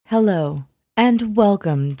Hello, and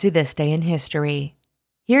welcome to This Day in History.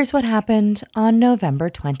 Here's what happened on November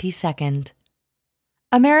 22nd.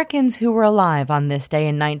 Americans who were alive on this day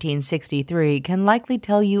in 1963 can likely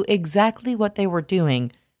tell you exactly what they were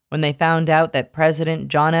doing when they found out that President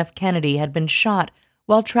John F. Kennedy had been shot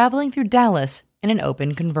while traveling through Dallas in an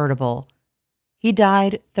open convertible. He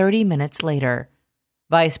died 30 minutes later.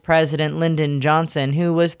 Vice President Lyndon Johnson,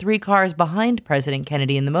 who was 3 cars behind President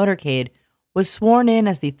Kennedy in the motorcade, was sworn in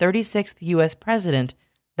as the 36th U.S. President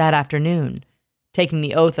that afternoon, taking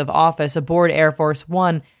the oath of office aboard Air Force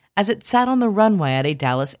One as it sat on the runway at a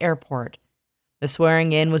Dallas airport. The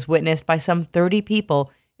swearing-in was witnessed by some 30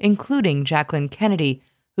 people, including Jacqueline Kennedy,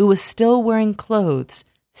 who was still wearing clothes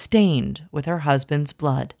stained with her husband's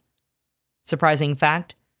blood. Surprising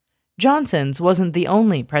fact, Johnson's wasn't the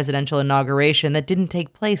only presidential inauguration that didn't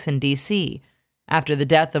take place in D.C. After the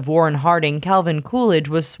death of Warren Harding, Calvin Coolidge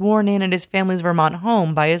was sworn in at his family's Vermont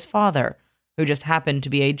home by his father, who just happened to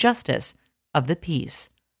be a justice of the peace.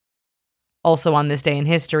 Also on this day in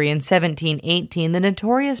history, in 1718, the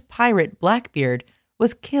notorious pirate Blackbeard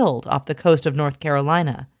was killed off the coast of North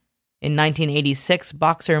Carolina. In 1986,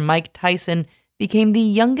 boxer Mike Tyson became the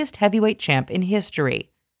youngest heavyweight champ in history.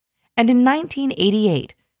 And in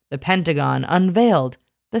 1988, the Pentagon unveiled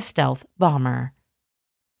the stealth bomber.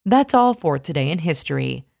 That's all for today in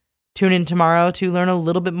history. Tune in tomorrow to learn a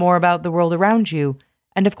little bit more about the world around you,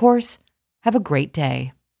 and of course, have a great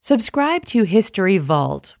day. Subscribe to History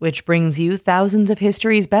Vault, which brings you thousands of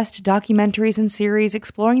history's best documentaries and series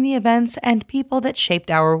exploring the events and people that shaped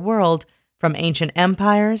our world, from ancient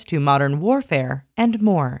empires to modern warfare and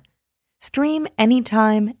more. Stream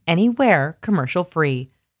anytime, anywhere, commercial-free.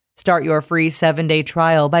 Start your free 7-day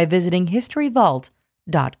trial by visiting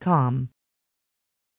historyvault.com.